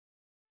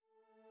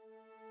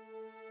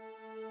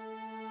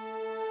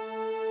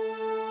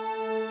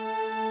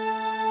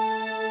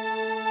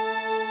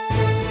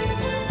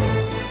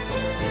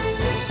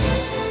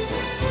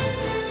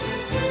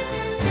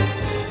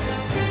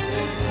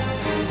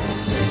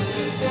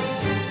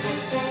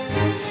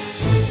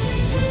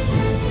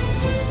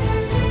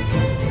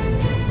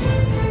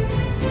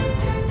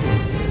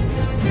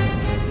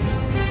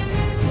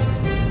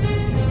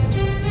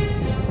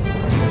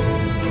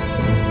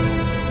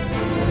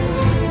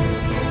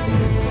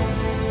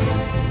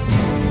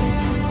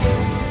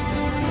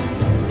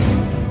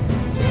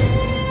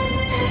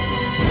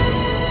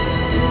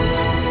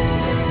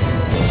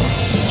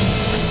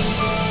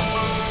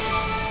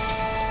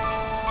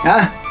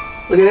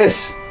Huh? Look at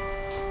this.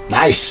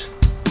 Nice.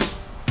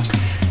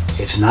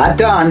 It's not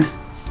done.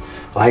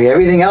 Like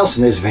everything else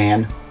in this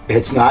van,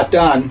 it's not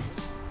done,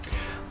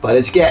 but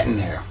it's getting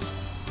there.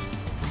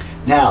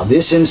 Now,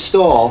 this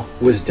install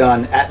was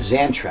done at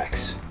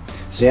Xantrex.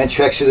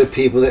 Xantrex are the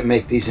people that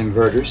make these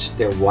inverters.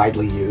 They're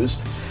widely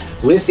used.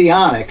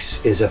 Lithium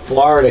is a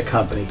Florida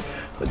company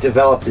that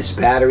developed this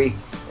battery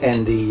and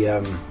the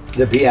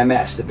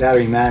BMS, the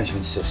battery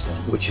management system,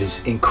 which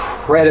is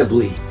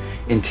incredibly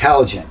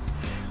intelligent.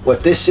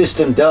 What this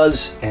system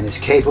does and is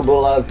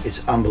capable of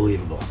is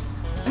unbelievable.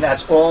 And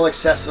that's all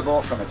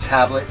accessible from a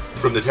tablet.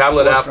 From the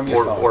tablet app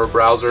or a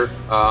browser.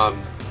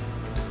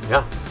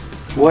 Yeah.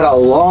 What a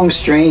long,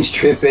 strange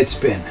trip it's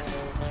been.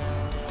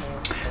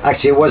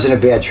 Actually, it wasn't a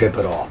bad trip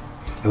at all.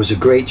 It was a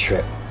great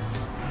trip.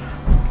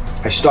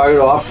 I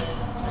started off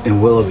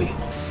in Willoughby.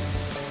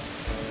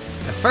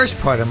 The first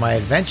part of my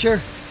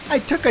adventure, I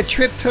took a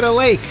trip to the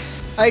lake.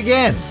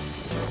 Again.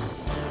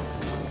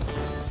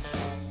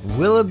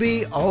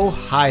 Willoughby,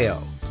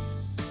 Ohio.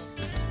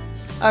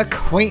 A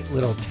quaint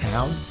little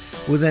town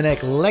with an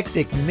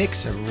eclectic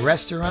mix of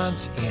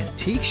restaurants,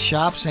 antique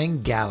shops,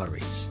 and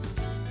galleries.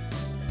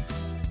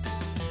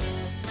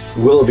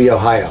 Willoughby,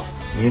 Ohio.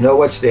 You know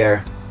what's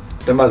there.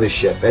 The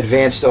mothership,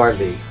 Advanced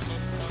RV.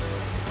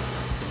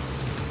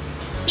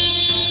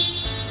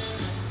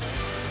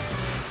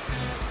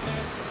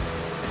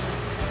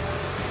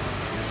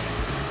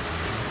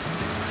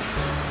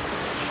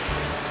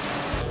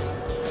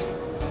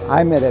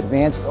 I'm at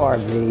Advanced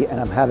RV and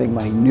I'm having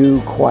my new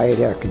quiet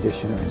air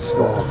conditioner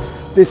installed.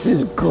 This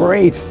is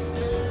great.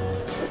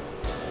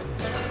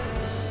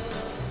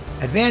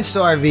 Advanced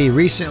RV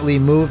recently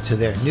moved to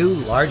their new,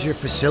 larger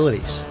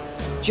facilities,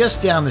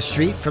 just down the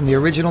street from the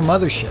original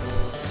mothership.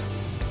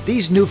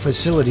 These new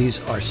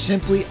facilities are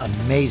simply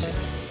amazing.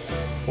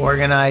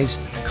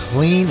 Organized,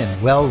 clean,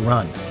 and well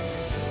run.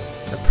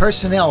 The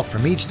personnel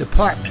from each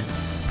department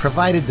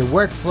provided the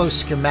workflow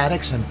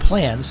schematics and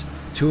plans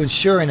to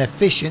ensure an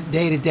efficient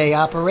day-to-day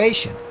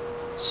operation.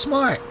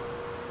 Smart.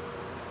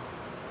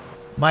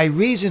 My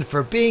reason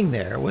for being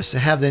there was to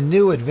have the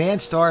new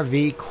Advanced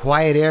RV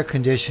quiet air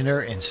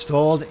conditioner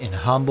installed in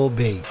Humble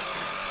B.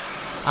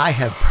 I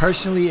have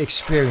personally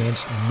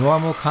experienced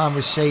normal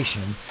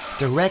conversation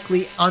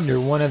directly under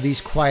one of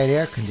these quiet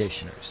air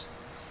conditioners,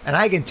 and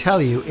I can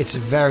tell you it's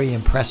very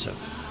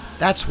impressive.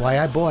 That's why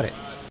I bought it.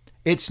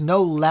 It's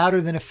no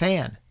louder than a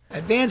fan.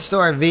 Advanced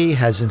RV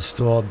has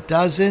installed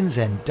dozens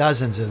and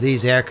dozens of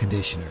these air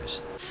conditioners,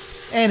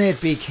 and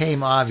it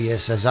became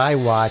obvious as I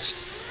watched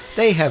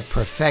they have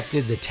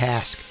perfected the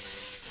task.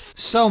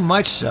 So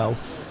much so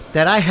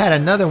that I had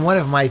another one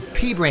of my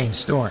pea-brain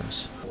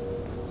storms.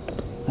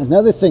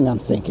 Another thing I'm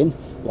thinking,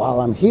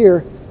 while I'm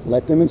here,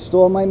 let them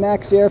install my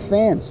Max Air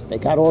fans. They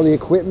got all the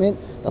equipment,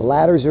 the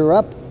ladders are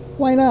up.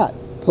 Why not?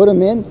 Put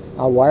them in,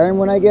 I'll wire them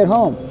when I get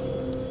home.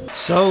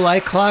 So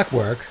like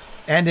clockwork,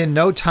 and in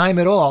no time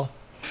at all,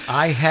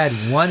 I had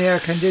one air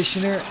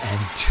conditioner and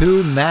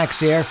two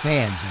Max Air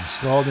fans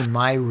installed in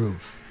my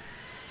roof.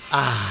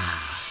 Ah.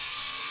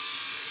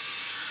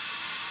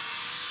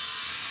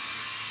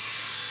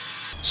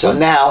 So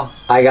now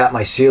I got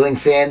my ceiling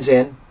fans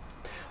in,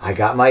 I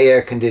got my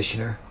air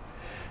conditioner.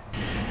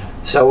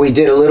 So we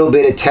did a little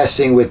bit of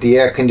testing with the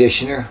air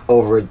conditioner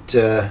over at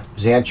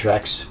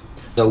Xantrex.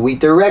 So we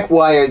direct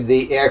wired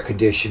the air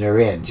conditioner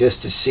in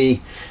just to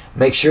see,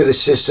 make sure the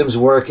system's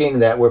working,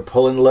 that we're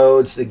pulling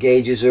loads, the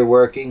gauges are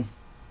working.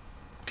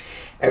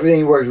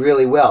 Everything worked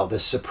really well. The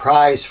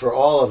surprise for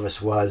all of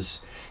us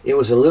was it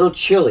was a little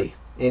chilly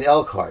in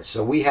Elkhart,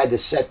 so we had to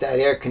set that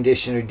air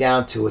conditioner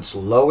down to its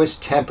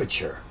lowest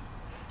temperature,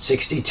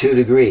 62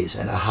 degrees,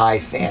 and a high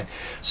fan.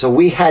 So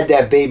we had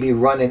that baby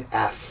running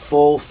at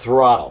full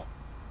throttle.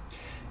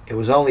 It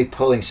was only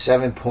pulling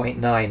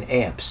 7.9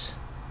 amps.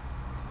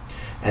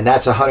 And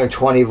that's a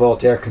 120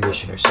 volt air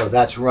conditioner, so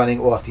that's running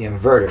off the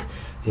inverter.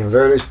 The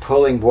inverter's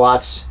pulling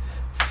watts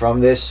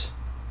from this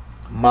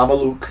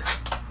Mamaluke,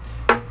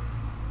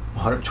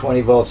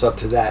 120 volts up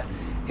to that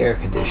air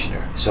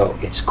conditioner. So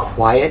it's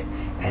quiet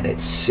and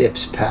it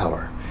sips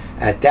power.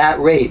 At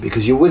that rate,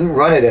 because you wouldn't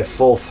run it at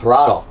full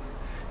throttle,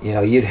 you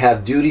know, you'd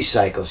have duty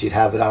cycles, you'd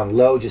have it on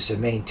low just to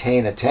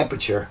maintain a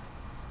temperature.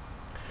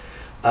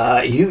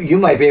 You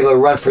might be able to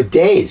run for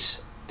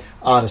days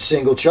on a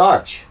single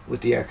charge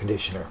with the air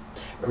conditioner.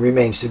 It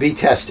remains to be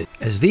tested.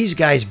 As these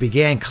guys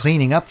began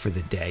cleaning up for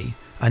the day,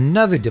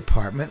 another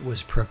department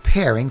was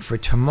preparing for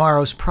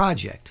tomorrow's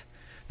project,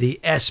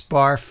 the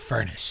S-bar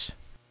furnace.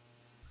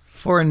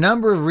 For a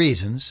number of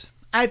reasons,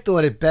 I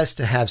thought it best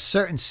to have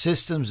certain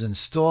systems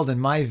installed in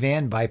my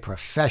van by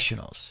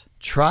professionals.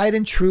 Tried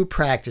and true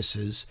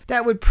practices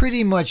that would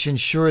pretty much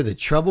ensure the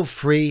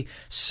trouble-free,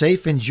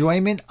 safe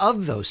enjoyment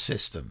of those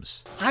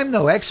systems. I'm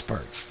no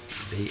expert.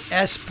 The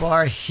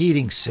S-bar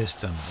heating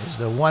system is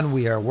the one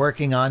we are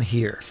working on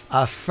here.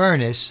 A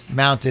furnace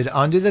mounted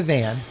under the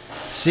van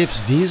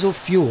sips diesel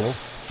fuel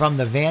from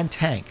the van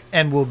tank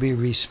and will be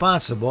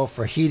responsible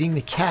for heating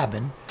the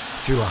cabin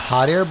through a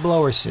hot air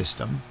blower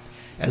system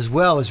as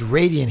well as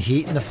radiant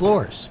heat in the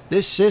floors.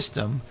 This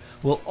system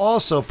will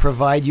also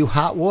provide you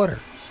hot water,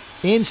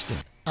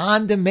 instant,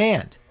 on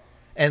demand,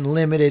 and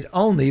limited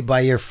only by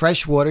your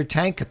freshwater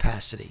tank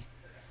capacity,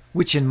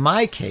 which in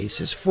my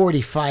case is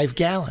 45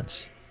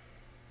 gallons.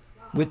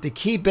 With the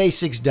key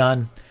basics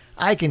done,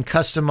 I can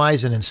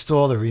customize and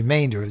install the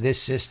remainder of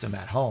this system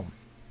at home.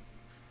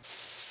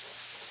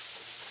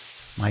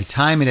 My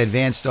time in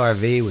Advanced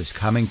RV was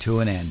coming to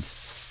an end.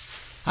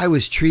 I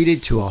was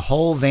treated to a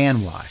whole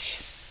van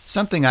wash,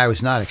 something I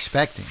was not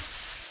expecting.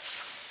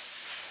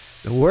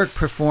 The work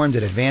performed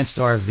at Advanced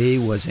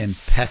RV was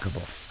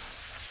impeccable.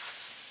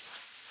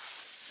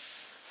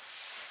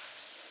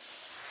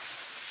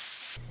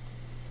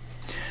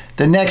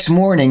 The next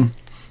morning,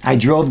 I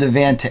drove the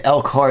van to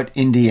Elkhart,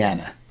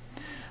 Indiana.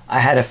 I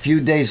had a few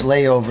days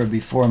layover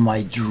before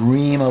my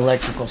dream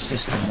electrical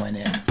system went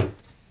in.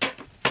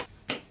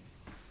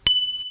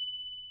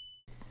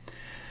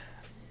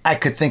 I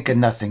could think of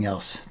nothing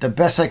else. The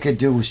best I could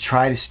do was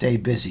try to stay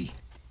busy.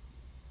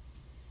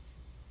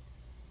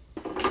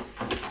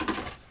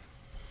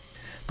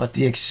 But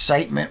the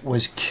excitement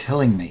was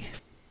killing me.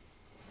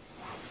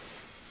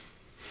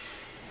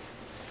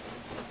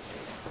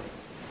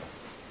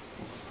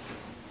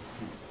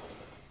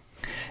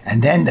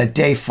 And then the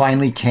day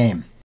finally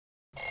came.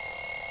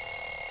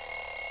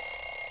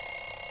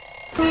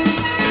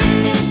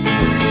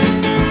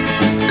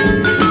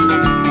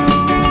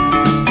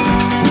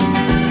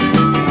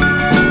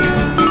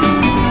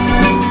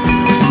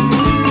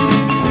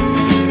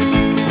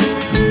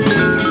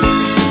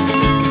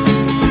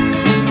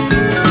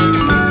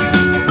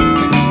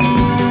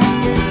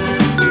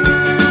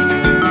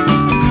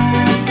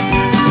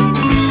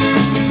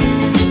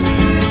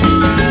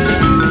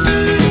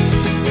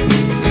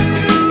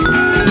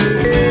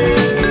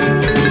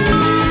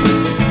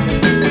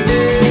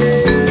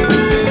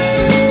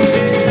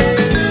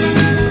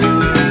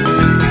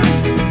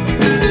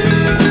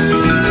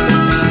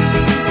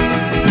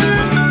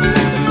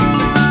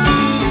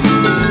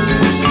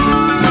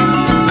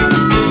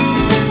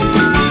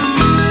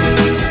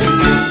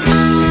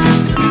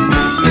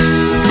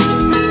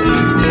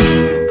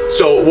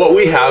 So what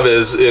we have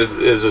is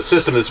a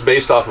system that's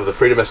based off of the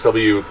Freedom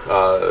SW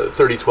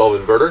 3012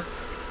 inverter,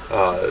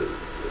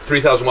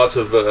 3,000 watts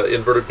of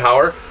inverted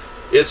power.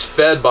 It's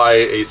fed by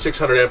a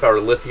 600 amp hour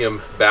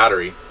lithium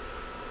battery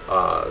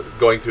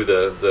going through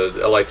the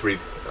Li3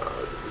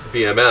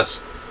 BMS.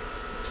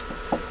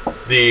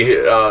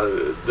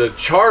 The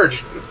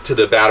charge to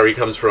the battery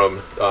comes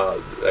from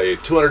a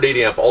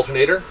 280 amp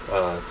alternator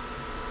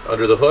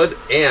under the hood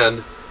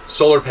and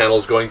solar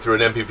panels going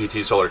through an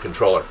MPPT solar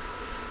controller.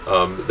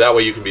 That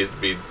way you can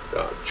be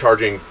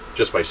charging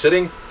just by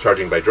sitting,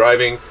 charging by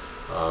driving.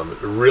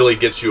 It really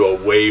gets you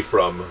away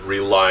from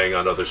relying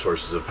on other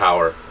sources of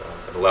power.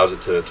 It allows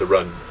it to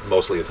run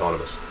mostly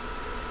autonomous.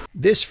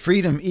 This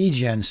Freedom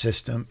eGen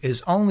system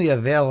is only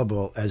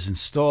available as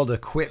installed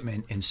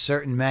equipment in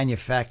certain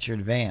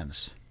manufactured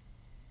vans.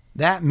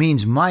 That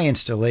means my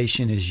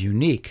installation is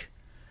unique,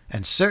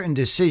 and certain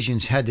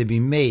decisions had to be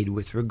made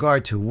with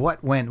regard to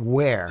what went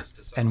where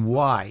and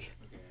why.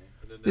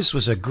 This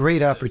was a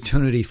great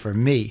opportunity for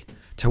me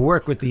to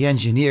work with the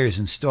engineers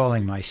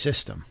installing my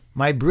system.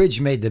 My bridge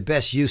made the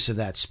best use of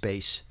that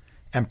space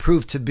and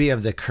proved to be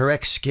of the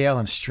correct scale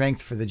and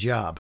strength for the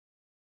job.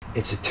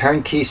 It's a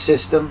turnkey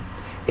system.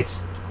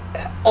 It's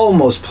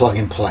almost plug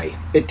and play.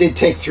 It did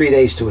take 3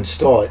 days to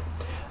install it.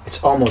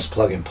 It's almost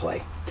plug and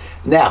play.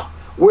 Now,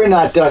 we're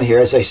not done here.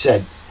 As I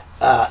said,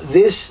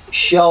 this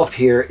shelf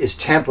here is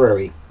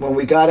temporary. When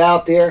we got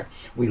out there,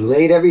 we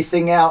laid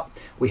everything out.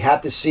 We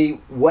have to see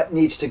what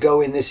needs to go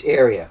in this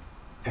area,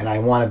 and I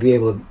want to be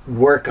able to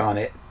work on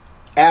it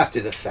after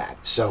the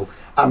fact. So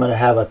I'm going to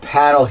have a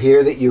panel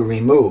here that you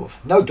remove.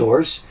 No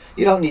doors.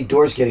 You don't need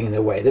doors getting in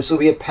the way. This will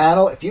be a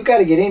panel. If you got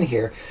to get in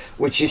here,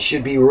 which it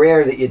should be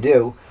rare that you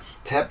do,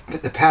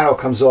 the panel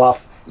comes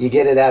off, you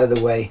get it out of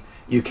the way,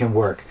 you can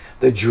work.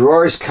 The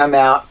drawers come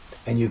out,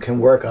 and you can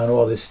work on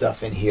all this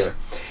stuff in here.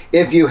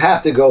 If you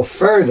have to go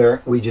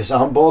further, we just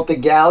unbolt the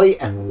galley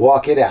and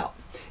walk it out.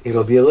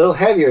 It'll be a little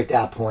heavier at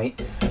that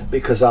point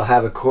because I'll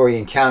have a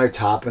Corian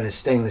countertop and a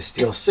stainless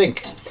steel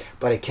sink,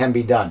 but it can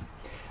be done.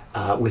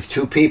 With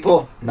 2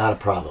 people, not a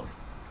problem.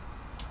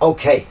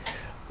 Okay,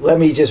 let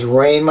me just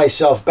rein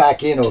myself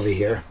back in over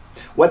here.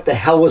 What the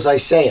hell was I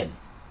saying?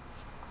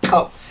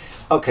 Oh,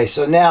 okay,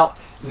 so now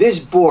this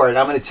board,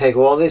 I'm going to take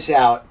all this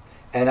out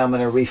and I'm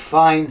going to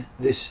refine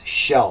this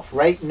shelf.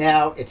 Right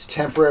now, it's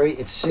temporary.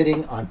 It's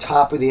sitting on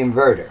top of the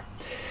inverter.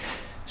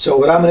 So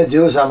what I'm going to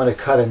do is I'm going to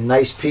cut a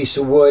nice piece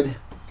of wood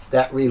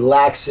that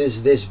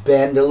relaxes this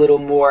bend a little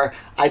more.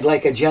 I'd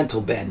like a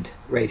gentle bend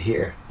right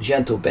here,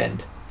 gentle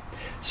bend.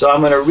 So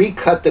I'm going to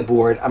recut the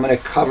board. I'm going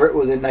to cover it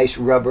with a nice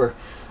rubber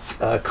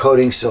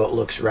coating so it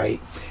looks right.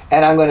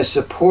 And I'm going to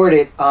support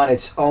it on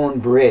its own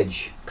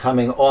bridge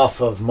coming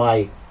off of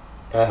my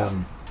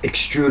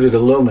extruded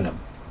aluminum.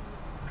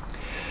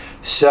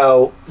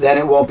 So then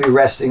it won't be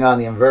resting on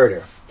the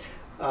inverter.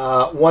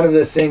 One of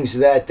the things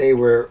that they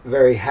were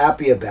very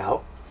happy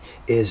about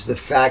is the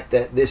fact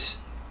that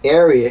this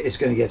area is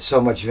going to get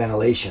so much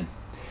ventilation.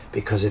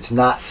 because it's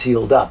not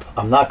sealed up.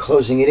 I'm not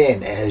closing it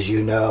in, as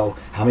you know.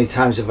 How many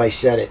times have I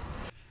said it?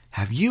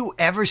 Have you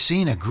ever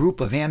seen a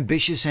group of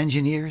ambitious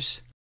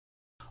engineers?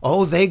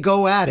 Oh, they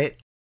go at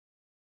it.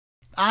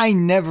 I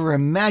never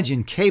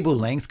imagined cable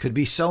length could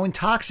be so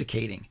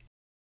intoxicating.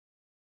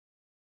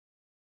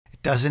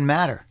 It doesn't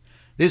matter.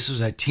 This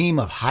was a team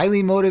of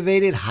highly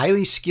motivated,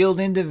 highly skilled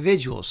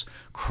individuals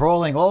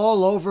crawling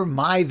all over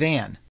my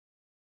van.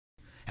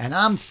 And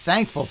I'm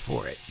thankful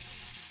for it.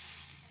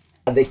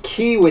 The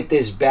key with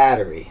this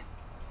battery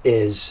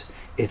is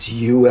it's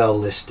UL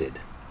listed.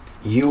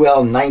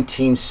 UL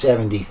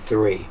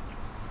 1973,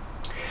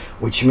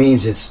 which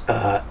means it's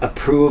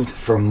approved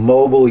for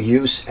mobile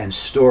use and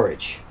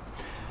storage.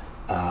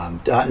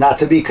 Not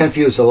to be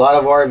confused, a lot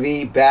of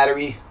RV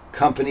battery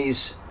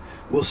companies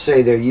will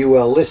say they're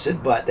UL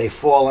listed, but they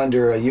fall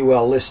under a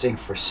UL listing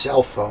for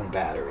cell phone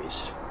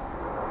batteries.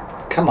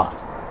 Come on.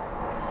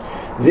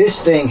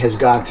 This thing has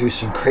gone through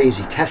some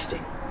crazy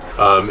testing.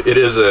 It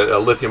is a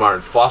lithium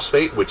iron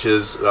phosphate, which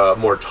is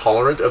more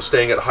tolerant of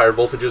staying at higher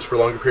voltages for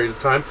longer periods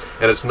of time,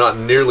 and it's not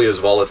nearly as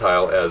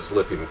volatile as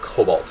lithium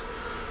cobalt,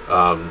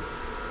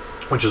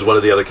 which is one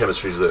of the other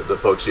chemistries that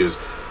folks use.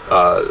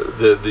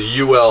 The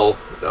UL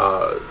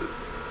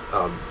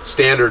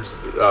standards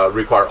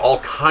require all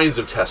kinds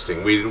of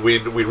testing. We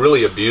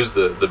really abuse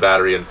the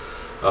battery and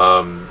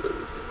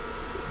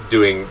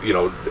doing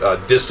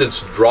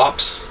distance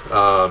drops,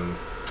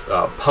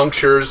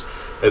 punctures,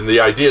 and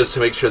the idea is to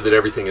make sure that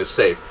everything is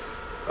safe.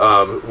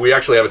 We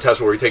actually have a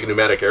test where we take a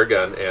pneumatic air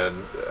gun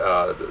and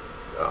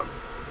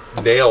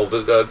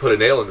put a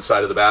nail in the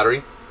side of the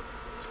battery,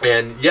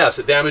 and yes,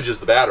 it damages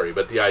the battery,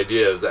 but the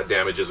idea is that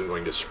damage isn't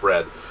going to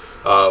spread.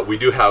 We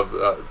do have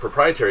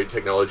proprietary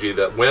technology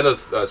that when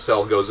a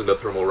cell goes into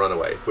thermal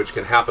runaway, which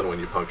can happen when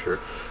you puncture,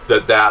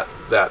 that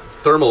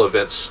thermal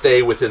event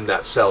stay within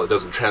that cell. It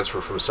doesn't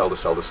transfer from cell to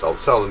cell to cell to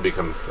cell and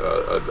become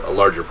a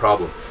larger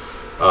problem.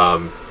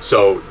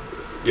 So,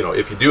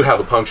 if you do have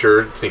a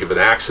puncture, think of an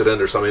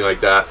accident or something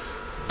like that,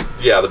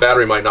 yeah, the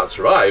battery might not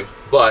survive,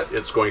 but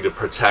it's going to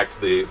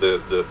protect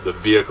the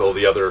vehicle,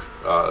 the other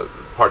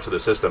parts of the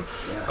system.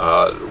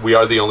 Yeah. We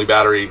are the only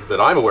battery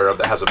that I'm aware of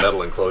that has a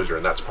metal enclosure,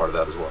 and that's part of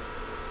that as well.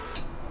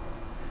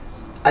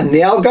 A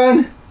nail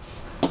gun?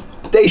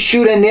 They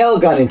shoot a nail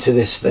gun into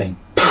this thing.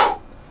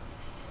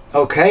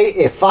 Okay,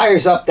 it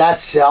fires up that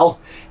cell,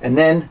 and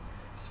then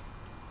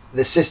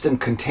the system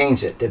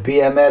contains it. The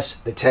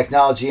BMS, the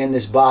technology in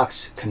this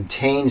box,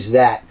 contains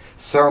that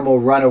thermal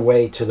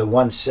runaway to the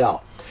one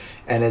cell.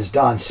 And as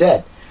Don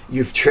said,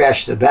 you've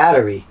trashed the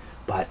battery,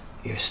 but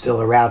you're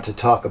still around to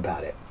talk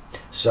about it.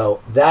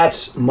 So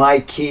that's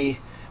my key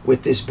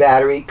with this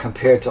battery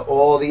compared to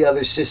all the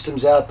other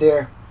systems out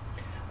there.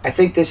 I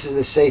think this is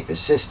the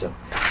safest system.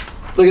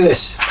 Look at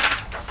this.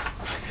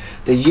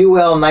 The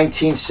UL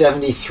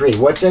 1973.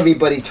 What's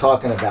everybody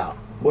talking about?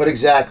 What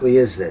exactly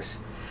is this?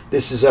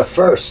 This is a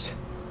first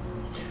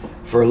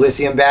for a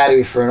lithium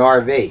battery for an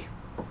RV.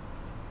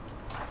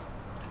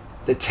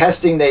 The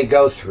testing they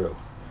go through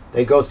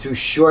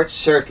short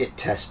circuit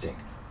testing,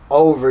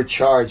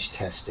 overcharge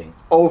testing,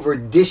 over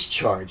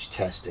discharge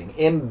testing,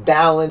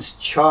 imbalanced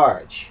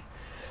charge,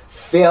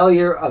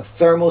 failure of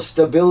thermal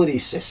stability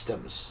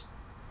systems,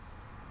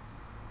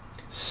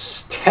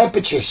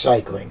 temperature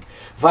cycling,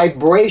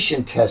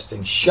 vibration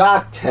testing,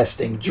 shock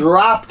testing,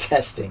 drop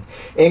testing,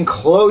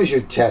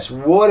 enclosure test,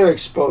 water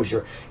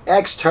exposure,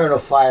 external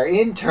fire,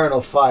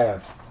 internal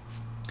fire.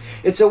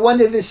 It's a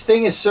wonder this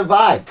thing has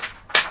survived.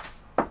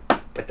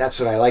 But that's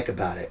what I like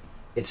about it.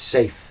 It's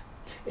safe.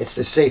 It's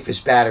the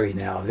safest battery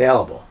now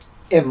available,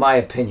 in my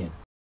opinion.